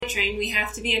trained. We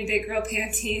have to be in big girl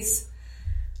panties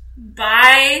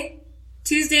by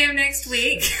Tuesday of next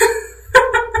week.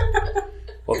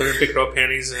 Well, they're in big girl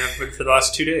panties and have been for the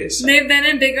last 2 days. So. They've been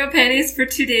in big girl panties for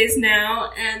 2 days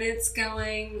now, and it's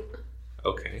going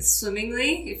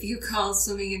swimmingly, if you call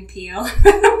swimming in PO.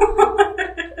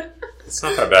 It's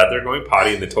not that bad. They're going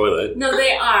potty in the toilet. No,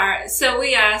 they are. So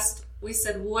we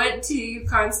said, what do you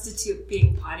constitute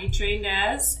being potty trained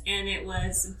as? And it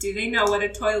was, do they know what a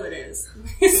toilet is?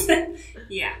 We said,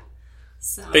 yeah.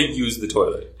 So they use the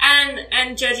toilet.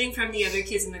 And judging from the other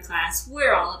kids in the class,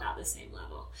 we're all about the same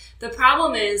level. The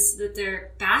problem is that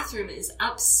their bathroom is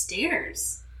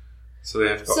upstairs. So they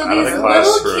have to go out of the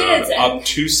classroom, up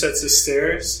 2 sets of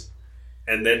stairs,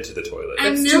 and then to the toilet.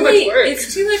 And It's Millie, too much work.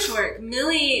 It's too much work.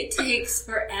 Millie takes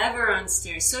forever on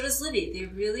stairs. So does Libby. They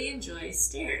really enjoy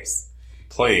stairs.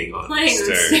 Playing on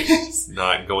stairs.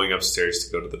 Not going upstairs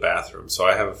to go to the bathroom. So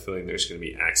I have a feeling there's going to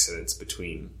be accidents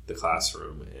between the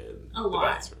classroom and the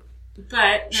bathroom.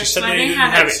 But she that's said why they didn't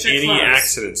have have extra any clothes.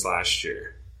 accidents last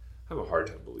year. I have a hard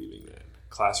time believing that.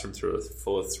 Classroom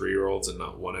full of 3-year-olds and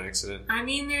not one accident. I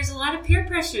mean, there's a lot of peer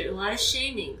pressure, a lot of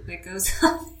shaming that goes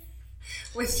on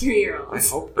with 3-year-olds. I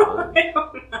hope not. I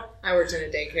don't know. I worked in a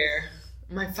daycare.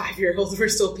 My 5-year-olds were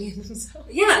still peeing themselves.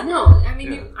 Yeah, no. I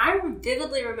mean, I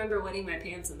vividly remember wetting my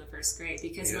pants in the first grade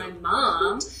because my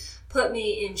mom put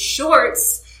me in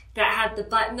shorts that had the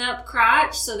button-up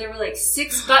crotch. So there were like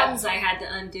 6 buttons I had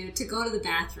to undo to go to the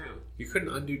bathroom. You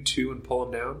couldn't undo 2 and pull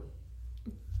them down?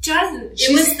 Jonathan,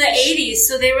 it was the 80s,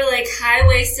 so they were like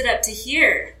high-waisted up to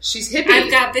here. She's hippie.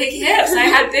 I've got big hips. I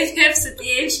had big hips at the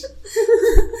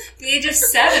age of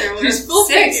 7 or She's full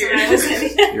 6 figured. when I was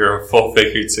in. You're a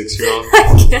full-figured 6-year-old?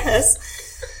 I guess.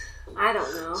 I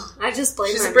don't know. I just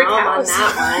blame She's my a brick mom house. on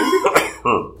that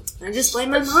one. I just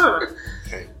blame my mom.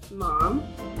 Okay. Mom.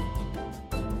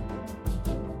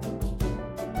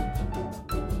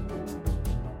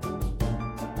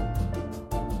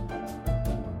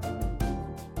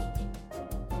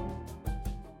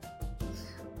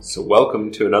 So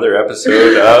welcome to another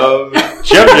episode of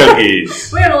Gem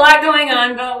Junkies. We have a lot going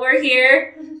on, but we're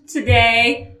here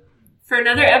today for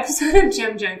another episode of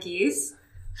Gem Junkies.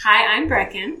 Hi, I'm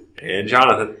Brecken. And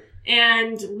Jonathan.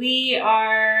 And we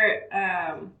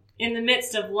are in the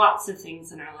midst of lots of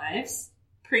things in our lives.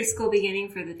 Preschool beginning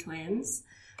for the twins.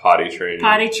 Potty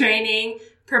training.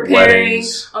 Preparing.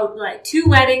 Weddings. Like 2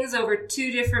 weddings over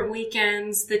 2 different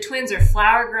weekends. The twins are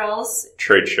flower girls.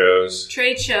 Trade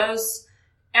shows.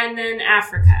 And then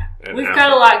Africa. We've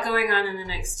got a lot going on in the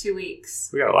next 2 weeks.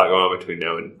 We got a lot going on between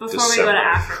now and before December. we go to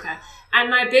Africa. And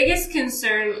my biggest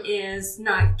concern is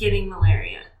not getting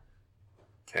malaria.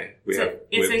 Okay. We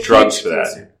It's have a drugs huge for that.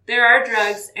 concern. There are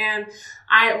drugs, and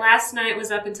I last night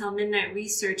was up until midnight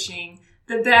researching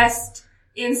the best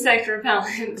insect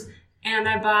repellent, and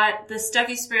I bought the stuff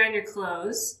you spray on your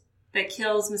clothes that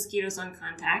kills mosquitoes on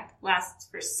contact. Lasts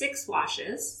for 6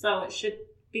 washes, so it should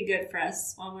be good for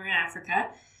us while we're in Africa.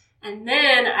 And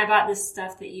then I bought this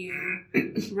stuff that you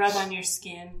rub on your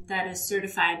skin that is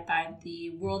certified by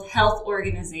the World Health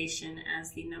Organization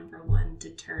as the #1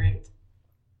 deterrent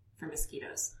for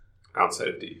mosquitoes. Outside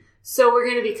of D. So we're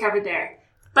going to be covered there.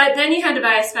 But then you had to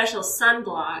buy a special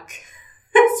sunblock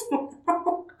as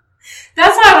well.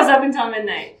 That's why I was up until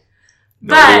midnight.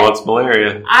 Nobody wants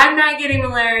malaria. I'm not getting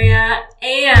malaria,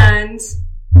 and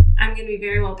I'm going to be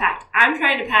very well packed. I'm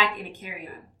trying to pack in a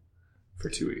carry-on. For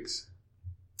 2 weeks.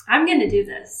 I'm going to do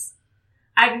this.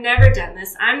 I've never done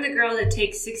this. I'm the girl that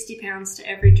takes 60 pounds to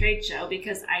every trade show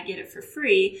because I get it for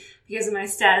free because of my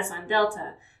status on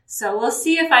Delta. So we'll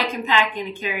see if I can pack in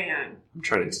a carry-on. I'm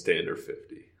trying to stay under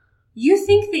 50. You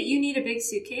think that you need a big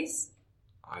suitcase?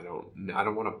 I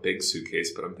don't want a big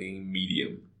suitcase, but I'm thinking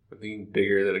medium. I'm thinking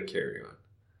bigger than a carry-on.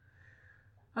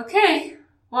 Okay.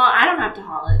 Well, I don't have to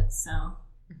haul it, so.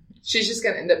 She's just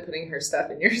going to end up putting her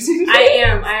stuff in your suitcase. I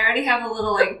am. I already have a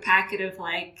little packet of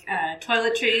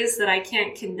toiletries that I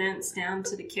can't condense down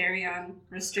to the carry-on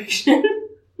restriction.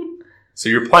 So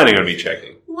you're planning on me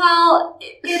checking? Well,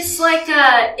 it's like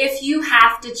if you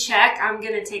have to check, I'm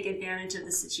going to take advantage of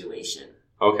the situation.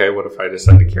 Okay, what if I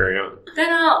decide to carry on?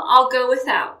 Then I'll go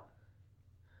without.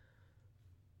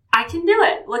 I can do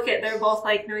it. Look at, they're both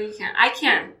like, no, you can't. I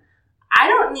can. I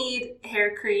don't need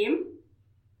hair cream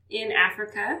in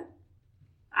Africa.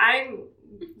 I'm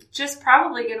just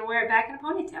probably going to wear it back in a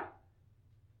ponytail.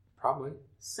 Probably.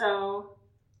 So,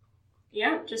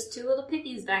 yeah, just 2 little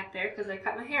piggies back there because I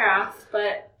cut my hair off,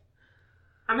 but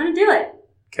I'm going to do it.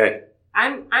 Okay.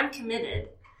 I'm committed.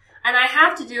 And I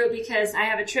have to do it because I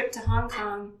have a trip to Hong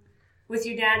Kong with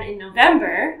your dad in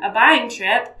November, a buying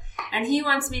trip, and he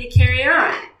wants me to carry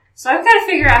on. So I've got to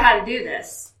figure out how to do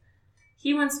this.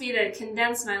 He wants me to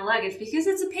condense my luggage because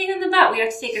it's a pain in the butt. We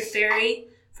have to take a ferry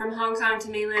from Hong Kong to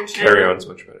mainland China. Carry-on's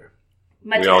much better.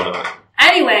 We all know it.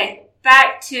 Anyway,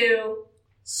 back to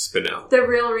Spinel. the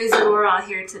real reason we're all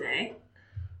here today.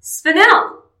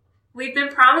 Spinel. We've been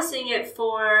promising it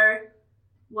for,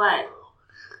 what?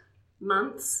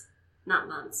 Months? Not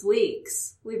months.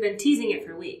 Weeks. We've been teasing it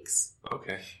for weeks.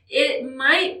 Okay. It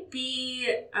might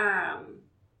be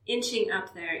inching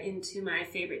up there into my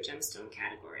favorite gemstone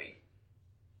category.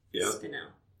 Yeah.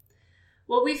 Spinel.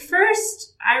 Well,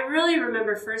 I really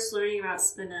remember first learning about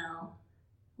Spinel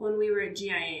when we were at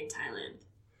GIA in Thailand.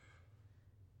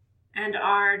 And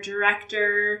our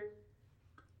director,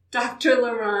 Dr.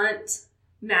 Laurent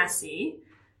Massey,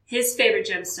 his favorite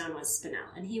gemstone was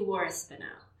Spinel, and he wore a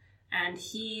Spinel. And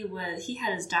he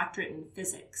had his doctorate in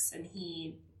physics, and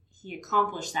he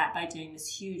accomplished that by doing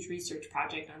this huge research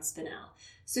project on Spinel.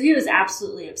 So he was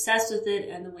absolutely obsessed with it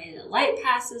and the way that light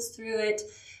passes through it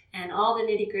and all the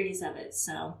nitty-gritties of it.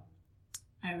 So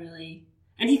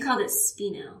and he called it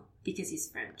Spinel because he's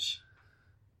French.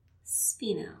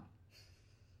 Spinel.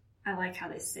 I like how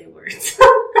they say words.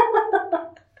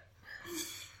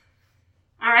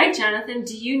 All right, Jonathan,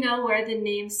 do you know where the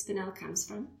name Spinel comes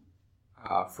from?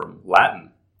 From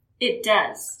Latin. It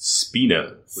does.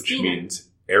 Spina, which means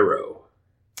arrow.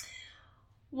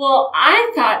 Well,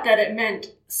 I thought that it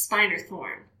meant spine or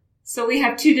thorn. So we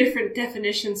have two different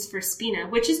definitions for spina,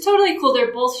 which is totally cool.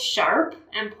 They're both sharp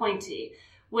and pointy,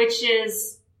 which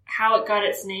is how it got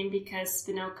its name because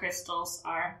Spinel crystals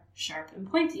are sharp and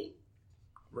pointy.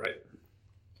 Right.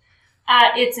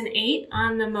 It's an 8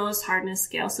 on the Mohs hardness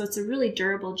scale, so it's a really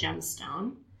durable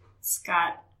gemstone. It's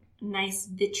got nice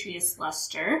vitreous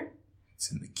luster.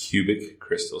 It's in the cubic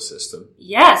crystal system.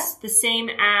 Yes, the same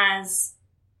as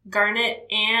garnet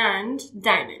and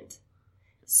diamond.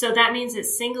 So that means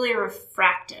it's singly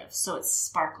refractive, so it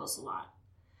sparkles a lot.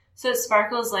 So it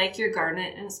sparkles like your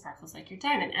garnet and it sparkles like your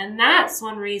diamond. And that's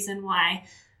one reason why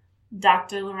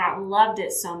Dr. Laurent loved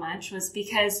it so much, was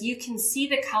because you can see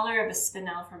the color of a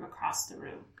Spinel from across the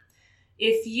room.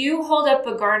 If you hold up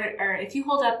a garnet, or if you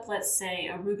hold up, let's say,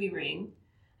 a ruby ring,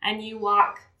 and you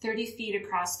walk 30 feet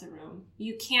across the room,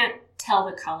 you can't tell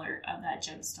the color of that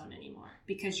gemstone anymore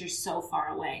because you're so far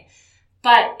away.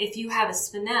 But if you have a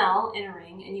Spinel in a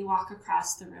ring and you walk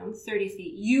across the room 30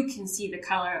 feet, you can see the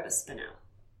color of a Spinel.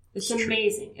 It's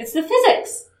amazing. True. It's the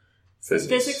physics. It's the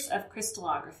physics of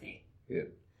crystallography. Yeah.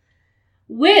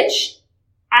 Which,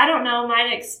 I don't know,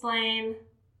 might explain,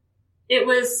 it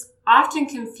was often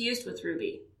confused with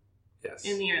ruby. Yes.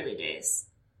 In the early days.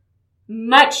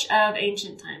 Much of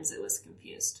ancient times it was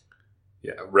confused.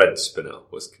 Yeah, red Spinel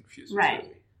was confused with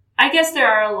ruby. I guess there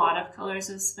are a lot of colors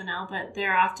of Spinel, but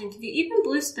they're often confused. Even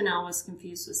blue Spinel was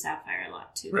confused with sapphire a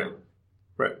lot too. Right.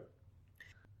 Right.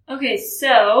 Okay,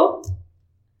 so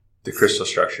the crystal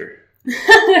structure.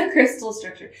 The crystal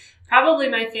structure. Probably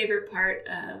my favorite part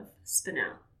of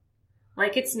Spinel.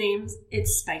 Like its name,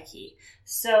 it's spiky.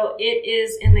 So it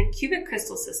is in the cubic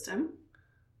crystal system.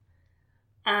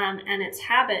 And its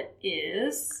habit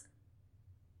is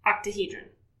octahedron,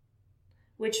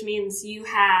 which means you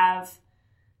have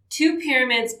two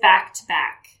pyramids back to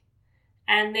back.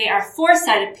 And they are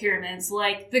four-sided pyramids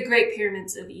like the Great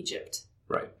Pyramids of Egypt.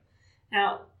 Right.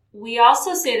 Now, we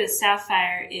also say that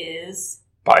sapphire is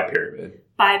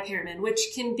bipyramid, which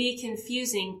can be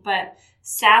confusing, but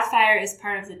sapphire is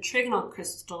part of the trigonal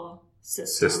crystal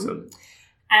system.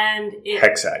 And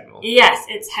hexagonal. Yes,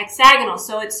 it's hexagonal.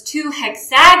 So it's two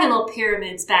hexagonal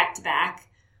pyramids back to back,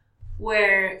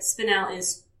 where Spinel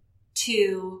is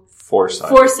two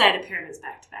four-sided pyramids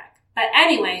back to back. But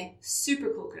anyway, super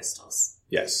cool crystals.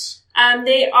 Yes.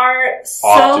 They are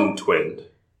often twinned.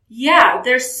 Yeah,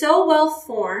 they're so well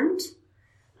formed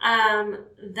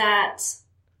that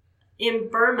in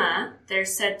Burma, they're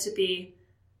said to be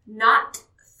not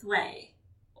thwei,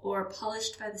 or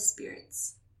polished by the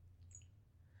spirits.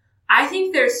 I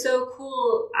think they're so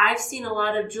cool. I've seen a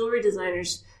lot of jewelry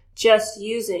designers just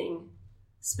using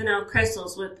Spinel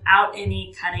crystals without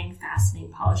any cutting,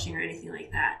 fastening, polishing, or anything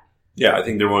like that. Yeah, I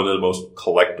think they're one of the most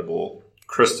collectible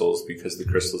crystals because the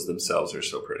crystals themselves are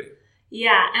so pretty.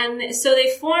 Yeah, and so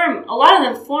a lot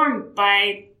of them form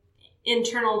by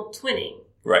internal twinning.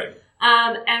 Right.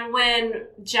 And when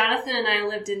Jonathan and I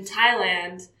lived in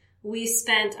Thailand, we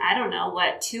spent,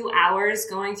 2 hours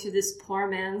going through this poor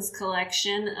man's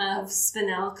collection of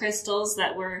Spinel crystals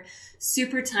that were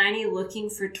super tiny, looking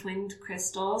for twinned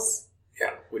crystals.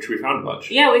 Yeah, which we found a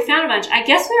bunch. Yeah, we found a bunch. I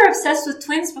guess we were obsessed with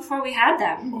twins before we had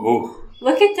them. Oh.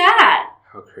 Look at that.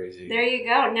 How crazy. There you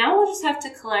go. Now we'll just have to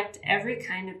collect every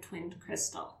kind of twinned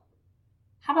crystal.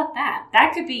 How about that?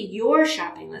 That could be your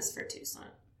shopping list for Tucson.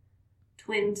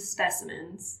 twinned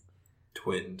specimens.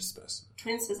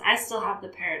 I still have the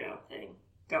peridot thing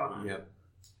going on. Yep.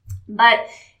 But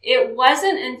it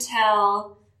wasn't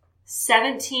until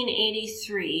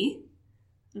 1783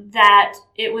 that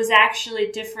it was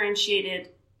actually differentiated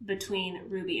between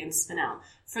ruby and spinel.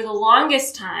 For the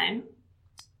longest time,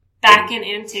 back in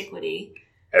antiquity,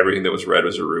 everything that was red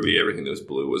was a ruby, everything that was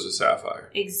blue was a sapphire.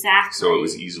 Exactly. So it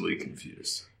was easily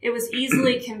confused.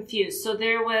 So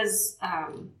there was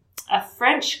a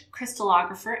French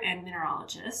crystallographer and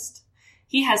mineralogist.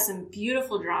 He has some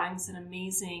beautiful drawings and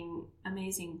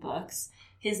amazing books.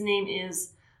 His name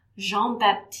is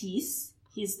Jean-Baptiste.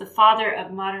 He's the father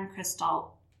of modern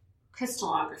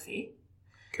crystallography.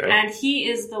 Okay. And he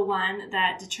is the one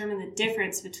that determined the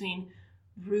difference between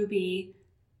ruby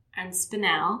and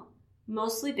spinel,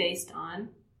 mostly based on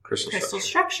crystal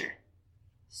structure.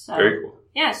 So, very cool.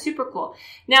 Yeah, super cool.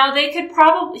 Now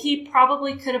he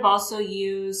probably could have also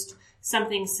used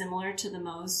something similar to the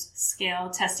Mohs scale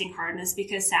testing hardness,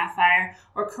 because sapphire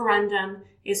or corundum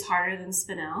is harder than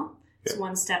spinel. It's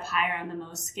one step higher on the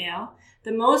Mohs scale.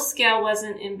 The Mohs scale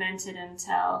wasn't invented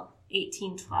until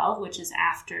 1812, which is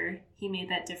after he made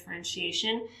that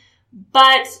differentiation.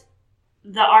 But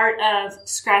the art of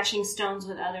scratching stones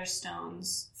with other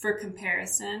stones for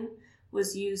comparison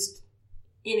was used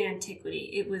in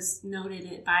antiquity. It was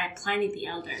noted by Pliny the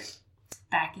Elder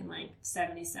back in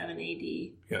 77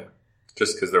 AD. Yeah.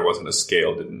 Just because there wasn't a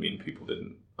scale didn't mean people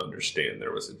didn't understand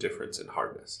there was a difference in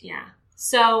hardness. Yeah.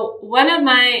 So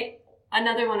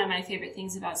another one of my favorite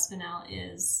things about spinel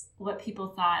is what people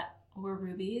thought were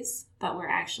rubies, but were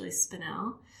actually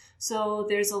spinel. So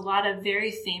there's a lot of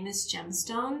very famous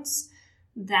gemstones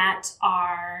that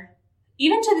are,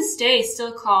 even to this day,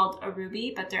 still called a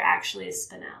ruby, but they're actually a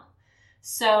spinel.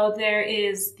 So there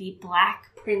is the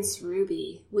Black Prince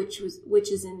Ruby, which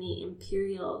is in the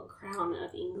imperial crown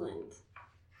of England.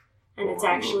 And it's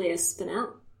actually a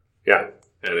spinel. Yeah,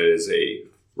 and it is a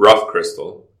rough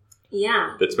crystal.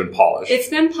 Yeah. That's been polished. It's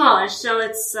been polished, so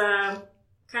it's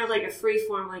kind of like a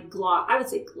freeform, I would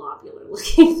say globular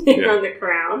looking thing on the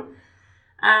crown.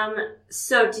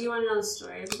 So do you want to know the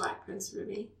story of the Black Prince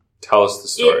Ruby? Tell us the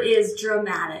story. It is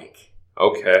dramatic.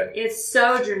 Okay. It's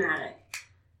so dramatic.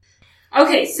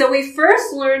 Okay, so we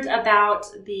first learned about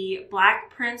the Black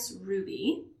Prince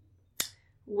Ruby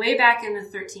way back in the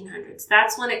 1300s.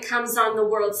 That's when it comes on the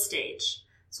world stage.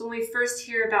 So when we first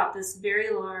hear about this very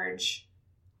large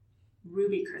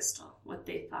ruby crystal, what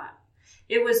they thought.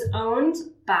 It was owned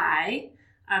by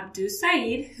Abdul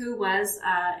Said, who was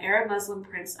an Arab Muslim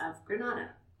prince of Granada.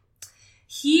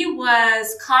 He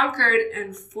was conquered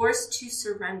and forced to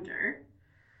surrender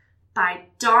by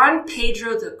Don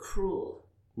Pedro the Cruel.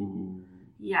 Ooh.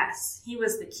 Yes, he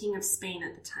was the king of Spain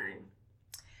at the time.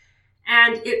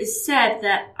 And it is said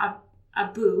that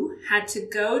Abu had to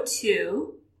go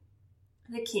to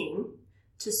the king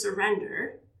to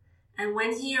surrender. And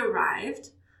when he arrived,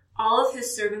 all of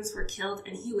his servants were killed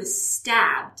and he was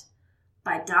stabbed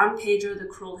by Don Pedro the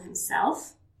Cruel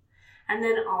himself. And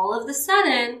then all of a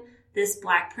sudden, this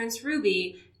Black Prince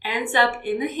Ruby ends up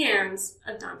in the hands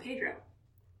of Don Pedro.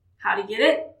 How'd he get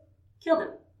it? Killed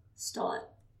him. Stole it.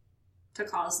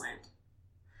 Took all his land.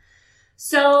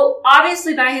 So,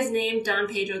 obviously by his name, Don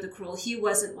Pedro the Cruel, he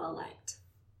wasn't well liked.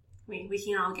 We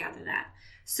can all gather that.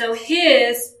 So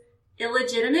his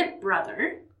illegitimate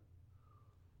brother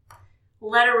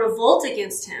led a revolt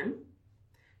against him.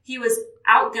 He was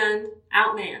outgunned,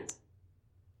 outmanned.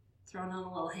 Throwing on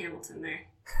a little Hamilton there.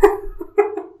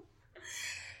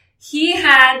 He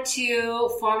had to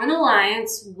form an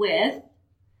alliance with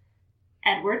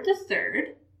Edward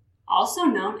III, also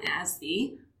known as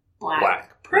the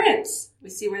Black Prince. We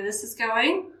see where this is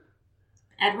going.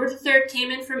 Edward III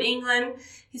came in from England.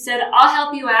 He said, I'll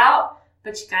help you out,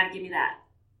 but you gotta give me that.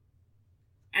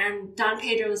 And Don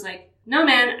Pedro was like, no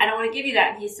man, I don't want to give you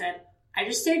that. And he said, I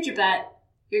just saved your butt.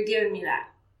 You're giving me that.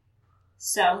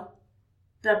 So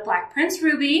the Black Prince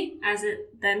Ruby, as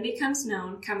it then becomes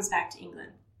known, comes back to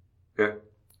England. Yeah.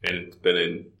 And it's been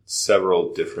in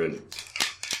several different...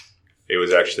 It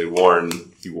was actually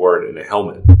he wore it in a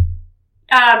helmet.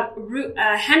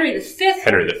 Henry V.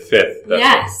 Henry V.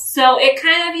 Yes. So it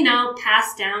kind of,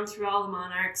 passed down through all the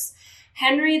monarchs.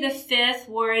 Henry V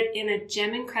wore it in a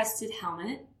gem-encrusted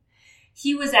helmet.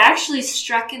 He was actually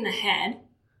struck in the head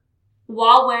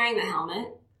while wearing the helmet.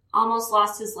 Almost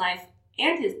lost his life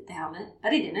and the helmet,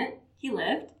 but he didn't. He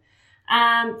lived.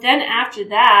 Then after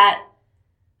that,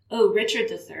 Richard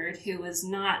III, who was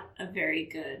not a very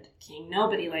good king.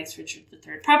 Nobody likes Richard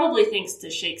III. Probably thanks to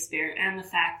Shakespeare and the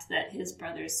fact that his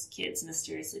brother's kids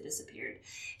mysteriously disappeared.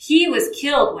 He was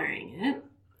killed wearing it.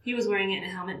 He was wearing it in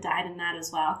a helmet, died in that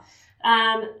as well.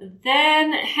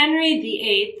 Then Henry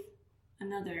VIII,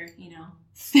 another,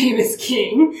 famous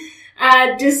king,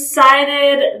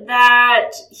 decided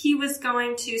that he was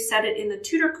going to set it in the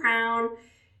Tudor crown.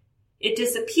 It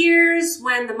disappears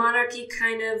when the monarchy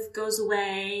kind of goes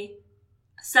away,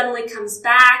 suddenly comes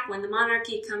back when the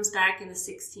monarchy comes back in the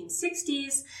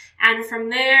 1660s. And from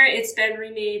there, it's been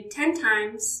remade 10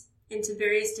 times into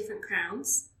various different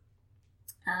crowns.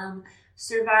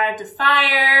 Survived a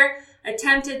fire,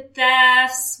 attempted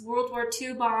thefts, World War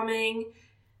II bombing.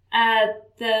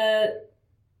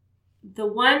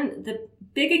 The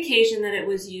big occasion that it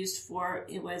was used for,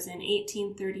 it was in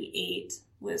 1838,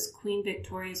 was Queen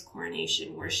Victoria's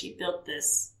coronation, where she built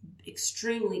this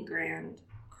extremely grand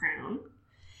crown.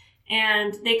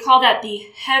 And they call that the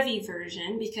heavy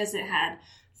version because it had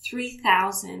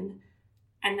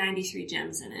 3,093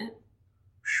 gems in it.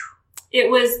 It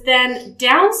was then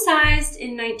downsized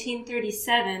in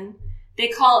 1937. They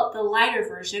call it the lighter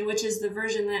version, which is the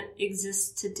version that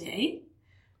exists today.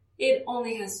 It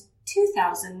only has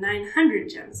 2,900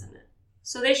 gems in it.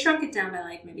 So they shrunk it down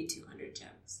by maybe 200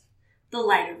 gems. The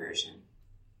lighter version.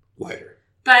 Lighter.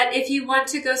 But if you want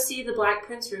to go see the Black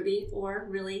Prince Ruby, or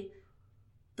really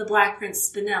the Black Prince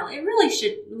Spinel,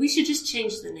 we should just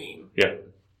change the name. Yeah.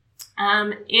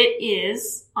 It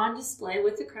is on display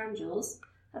with the crown jewels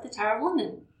at the Tower of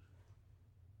London.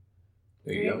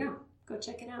 There you go. Go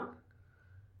check it out.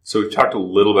 So we've talked a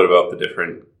little bit about the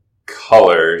different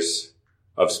colors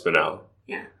of Spinel.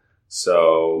 Yeah.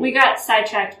 So we got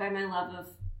sidetracked by my love of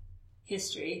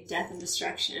history, death, and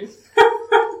destruction.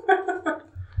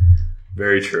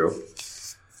 Very true.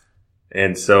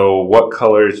 And so what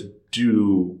colors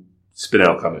do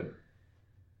Spinel come in?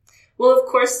 Well, of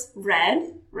course,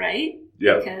 red, right?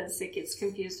 Yeah. Because it gets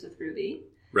confused with ruby.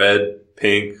 Red,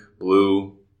 pink,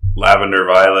 blue, lavender,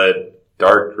 violet,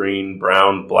 dark green,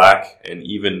 brown, black, and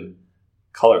even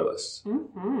colorless.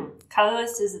 Mm-hmm.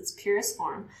 Colorless is its purest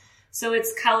form. So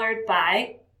it's colored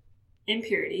by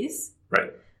impurities.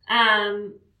 Right.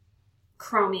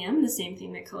 Chromium, the same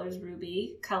thing that colors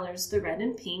ruby, colors the red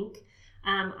and pink.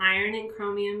 Iron and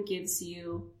chromium gives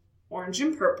you orange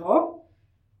and purple.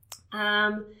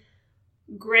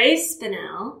 Gray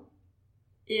Spinel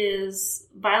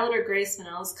violet or gray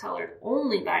Spinel is colored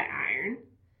only by iron.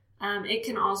 It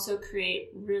can also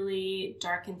create really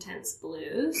dark, intense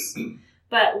blues.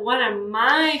 But one of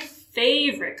my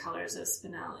favorite colors of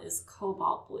Spinel is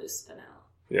cobalt blue Spinel.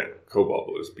 Yeah, cobalt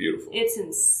blue is beautiful. It's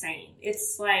insane.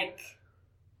 It's like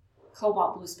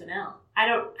cobalt blue Spinel.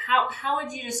 How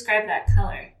would you describe that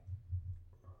color?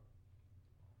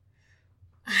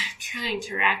 I'm trying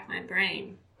to rack my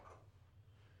brain.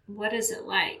 What is it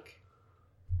like?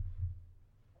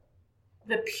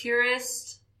 The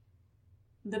purest,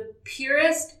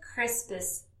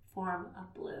 crispest form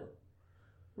of blue,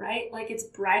 right? Like it's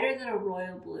brighter than a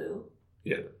royal blue.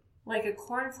 Yeah. Like a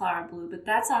cornflower blue, but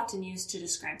that's often used to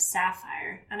describe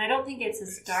sapphire. And I don't think it's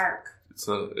as dark.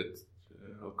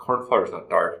 Cornflower's not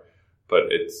dark, but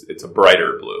it's a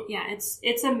brighter blue. Yeah,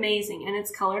 it's amazing. And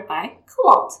it's colored by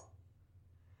cobalt.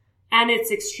 And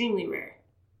it's extremely rare.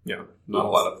 Yeah, not a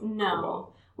lot of No.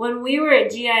 cobalt. When we were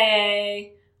at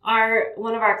GIA,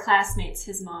 one of our classmates,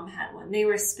 his mom had one. They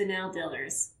were Spinel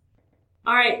dillers.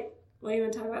 All right. Well, you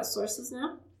want to talk about sources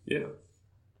now? Yeah.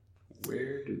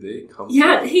 Where do they come from?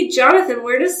 Yeah. Hey, Jonathan,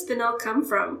 where does Spinel come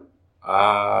from?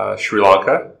 Sri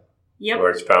Lanka. Yep.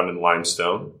 Where it's found in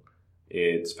limestone.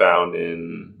 It's found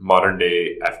in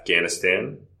modern-day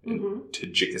Afghanistan, in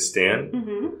Tajikistan,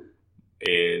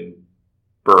 in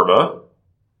Burma,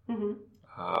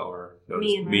 or known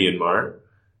as Myanmar,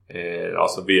 and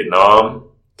also Vietnam,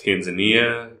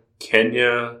 Tanzania,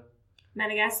 Kenya,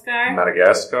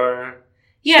 Madagascar.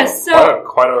 Yes, so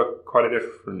quite a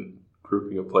different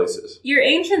grouping of places. Your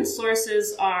ancient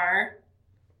sources are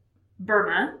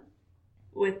Burma,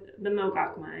 with the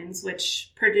Mogok mines,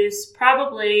 which produce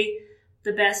probably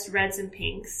the best reds and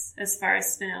pinks as far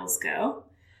as Spinels go.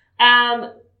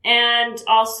 And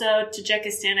also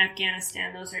Tajikistan,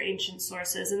 Afghanistan, those are ancient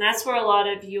sources. And that's where a lot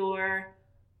of your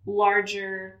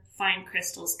larger fine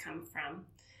crystals come from.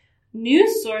 New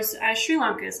source, Sri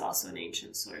Lanka is also an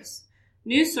ancient source.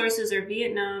 New sources are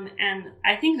Vietnam, and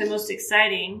I think the most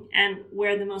exciting and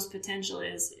where the most potential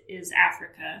is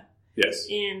Africa. Yes.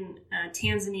 In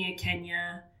Tanzania,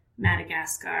 Kenya,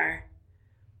 Madagascar.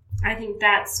 I think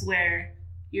that's where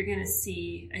you're going to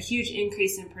see a huge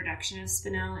increase in production of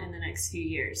Spinel in the next few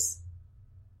years.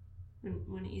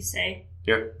 Wouldn't you say?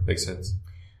 Yeah, makes sense.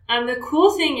 The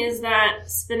cool thing is that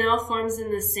Spinel forms in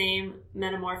the same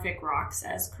metamorphic rocks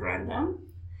as corundum.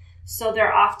 So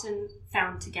they're often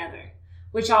found together,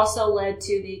 which also led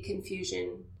to the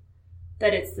confusion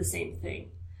that it's the same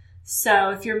thing. So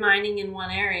if you're mining in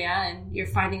one area and you're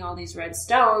finding all these red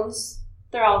stones,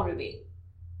 they're all ruby.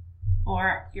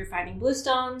 Or you're finding blue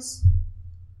stones,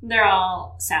 they're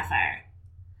all sapphire.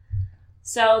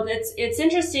 So it's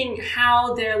interesting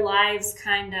how their lives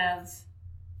kind of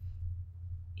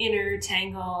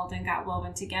intertangled and got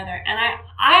woven together. And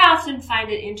I often find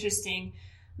it interesting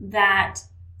that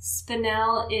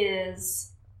Spinel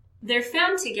they're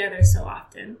found together so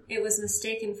often. It was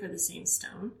mistaken for the same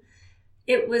stone.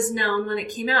 It was known when it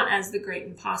came out as the Great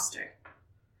Impostor,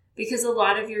 because a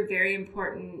lot of your very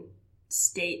important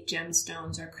state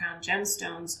gemstones or crown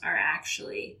gemstones are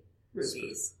actually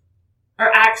rubies.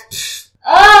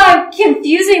 I'm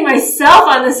confusing myself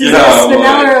on this. Is it a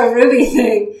Spinel or a ruby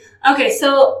thing? Okay,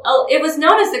 so it was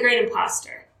known as the Great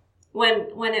Impostor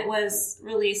when it was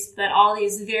released, that all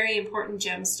these very important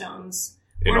gemstones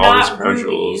and all these crown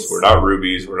jewels were not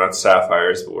rubies, we're not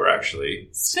sapphires, but we're actually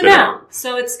Spinel.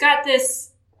 So it's got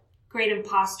this Great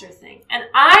Impostor thing. And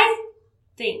I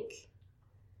think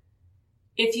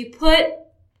if you put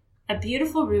a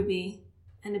beautiful ruby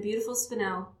and a beautiful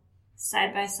Spinel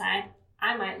side by side,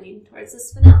 I might lean towards the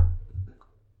Spinel.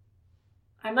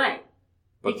 I might.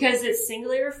 Because it's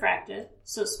singly refracted,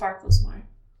 so it sparkles more.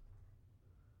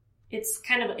 It's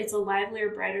a livelier,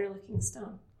 brighter looking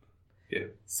stone. Yeah.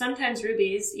 Sometimes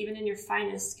rubies, even in your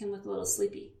finest, can look a little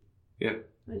sleepy. Yeah.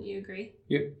 Wouldn't you agree?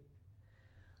 Yeah.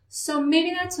 So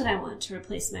maybe that's what I want to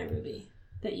replace my ruby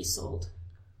that you sold.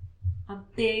 A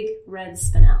big red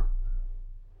Spinel.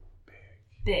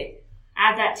 Big.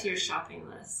 Add that to your shopping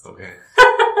list. Okay.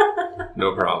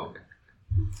 No problem.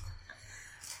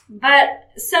 But,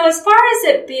 so as far as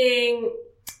it being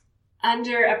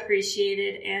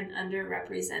underappreciated and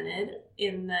underrepresented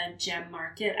in the gem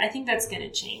market, I think that's going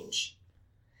to change.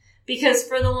 Because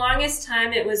for the longest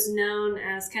time, it was known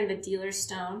as kind of a dealer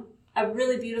stone. A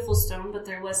really beautiful stone, but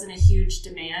there wasn't a huge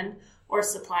demand or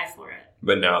supply for it.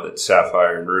 But now that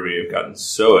sapphire and ruby have gotten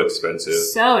so expensive,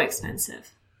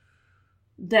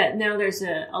 that now there's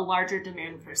a larger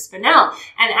demand for Spinel.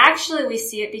 And actually we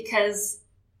see it because,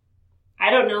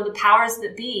 I don't know, the powers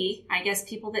that be, I guess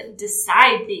people that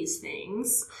decide these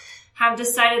things, have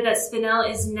decided that Spinel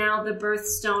is now the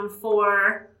birthstone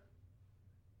for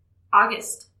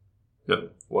August.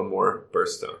 Yep, one more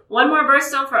birthstone. One more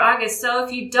birthstone for August. So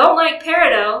if you don't like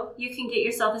peridot, you can get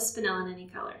yourself a Spinel in any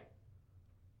color.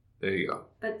 There you go.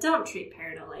 But don't treat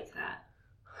peridot like that.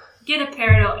 Get a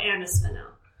peridot and a Spinel.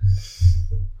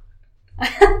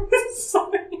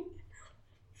 Sorry.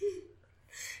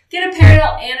 Get a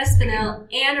peridot and a Spinel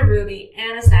and a ruby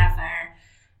and a sapphire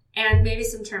and maybe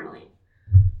some tourmaline.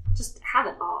 Just have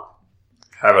it all.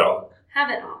 Have it all. Have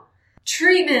it all.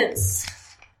 Treatments.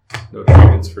 No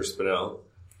treatments for Spinel.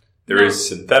 There is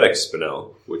synthetic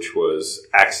Spinel, which was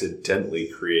accidentally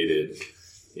created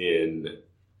in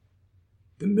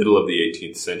the middle of the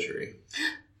 18th century.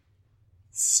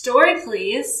 Story,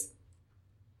 please.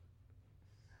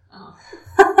 Oh.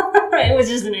 It was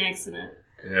just an accident.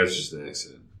 Yeah, it was just an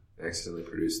accident. Accidentally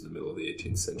produced in the middle of the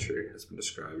 18th century, has been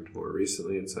described more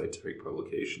recently in scientific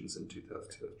publications in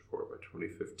 2004. By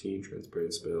 2015,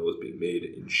 transparent Spinel was being made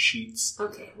in sheets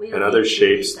and other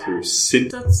shapes through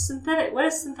synthetic. What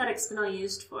is synthetic Spinel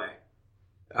used for?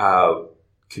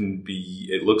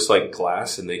 It looks like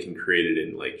glass, and they can create it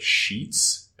in like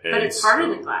sheets. But it's harder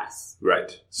than glass.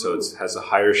 Right. So it has a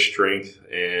higher strength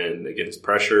and against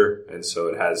pressure, and so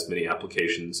it has many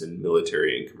applications in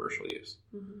military and commercial use.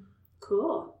 Mm-hmm.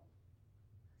 Cool.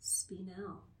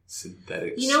 Spinel.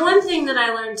 Synthetic. You know, one thing that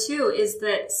I learned too is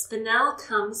that Spinel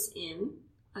comes in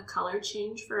a color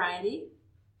change variety.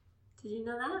 Did you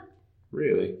know that?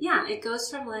 Really? Yeah, it goes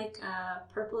from like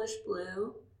a purplish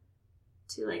blue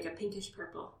to like a pinkish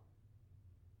purple.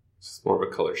 It's more of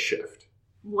a color shift.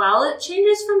 Well, it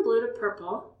changes from blue to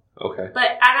purple. Okay.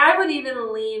 But I would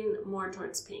even lean more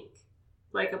towards pink.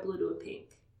 Like a blue to a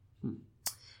pink.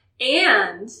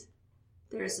 And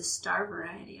there's a star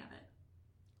variety of it.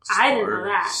 I didn't know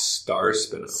that. Star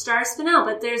Spinel. Star Spinel,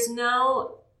 but there's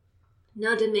no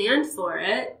demand for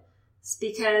it. It's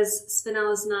because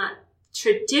Spinel is not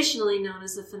traditionally known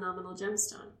as a phenomenal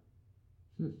gemstone.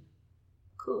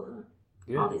 Cool, huh?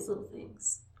 Yeah. All these little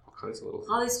things.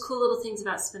 All these cool little things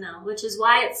about Spinel, which is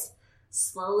why it's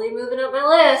slowly moving up my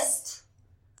list.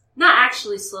 Not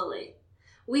actually slowly.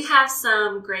 We have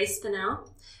some gray Spinel.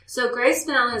 So gray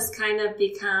Spinel has kind of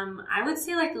become, I would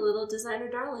say, like a little designer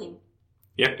darling.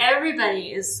 Yeah.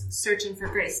 Everybody is searching for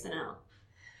gray Spinel.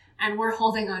 And we're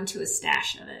holding on to a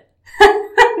stash of it.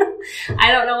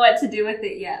 I don't know what to do with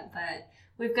it yet, but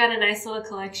we've got a nice little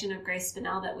collection of gray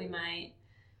Spinel that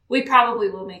we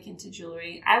probably will make into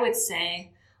jewelry. I would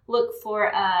say look for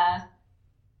a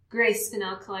gray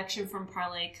Spinel collection from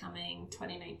Parlay coming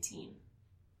 2019,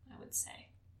 I would say.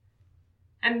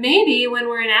 And maybe when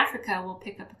we're in Africa, we'll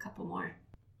pick up a couple more.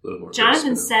 A little more.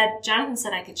 Jonathan said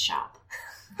I could shop.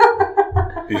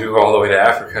 You can go all the way to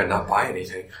Africa and not buy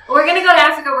anything. We're going to go to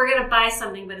Africa. We're going to buy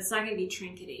something, but it's not going to be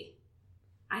trinkety.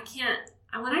 I can't.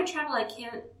 When I travel, I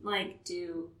can't,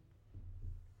 do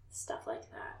stuff like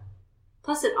that.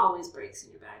 Plus, it always breaks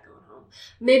in your bag going home.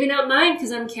 Maybe not mine,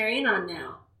 because I'm carrying on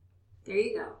now. There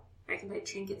you go. I can buy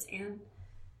trinkets and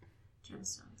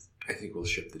gemstones. I think we'll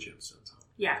ship the gemstones home.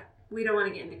 Yeah. We don't want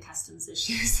to get into customs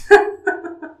issues.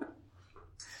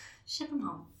 Ship them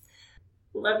home.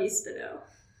 Love you, Spinel.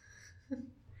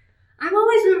 I'm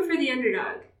always rooting for the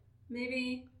underdog.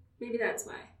 Maybe that's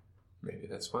why. Maybe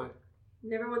that's why.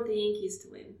 Never want the Yankees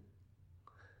to win.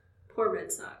 Poor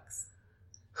Red Sox.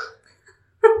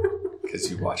 Because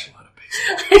you watch a lot of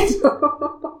baseball. I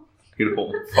know. You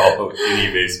don't follow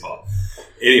any baseball.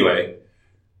 Anyway.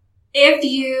 If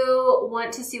you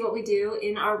want to see what we do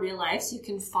in our real lives, you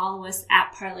can follow us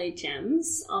at Parlay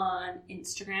Gems on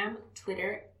Instagram,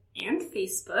 Twitter, and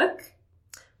Facebook.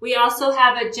 We also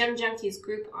have a Gem Junkies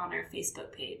group on our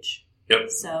Facebook page. Yep.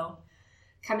 So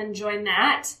come and join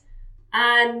that.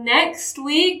 Next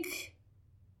week,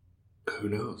 who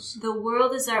knows? The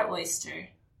world is our oyster.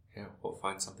 Yeah, we'll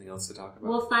find something else to talk about.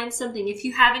 We'll find something. If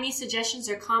you have any suggestions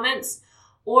or comments,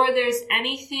 or there's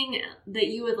anything that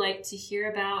you would like to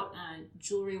hear about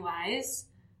jewelry-wise,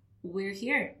 we're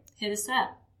here. Hit us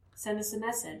up. Send us a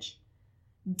message.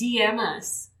 DM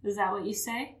us. Is that what you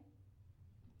say?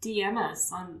 DM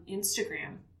us on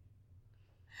Instagram.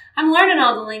 I'm learning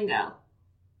all the lingo.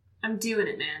 I'm doing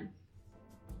it, man.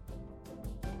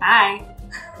 Bye.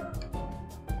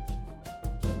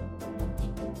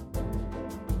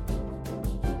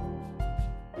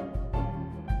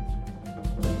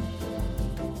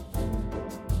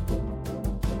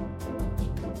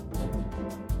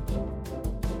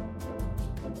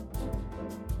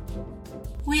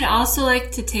 We'd also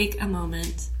like to take a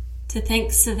moment to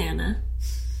thank Savannah,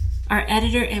 our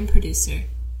editor and producer.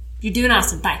 You're doing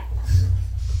awesome. Bye.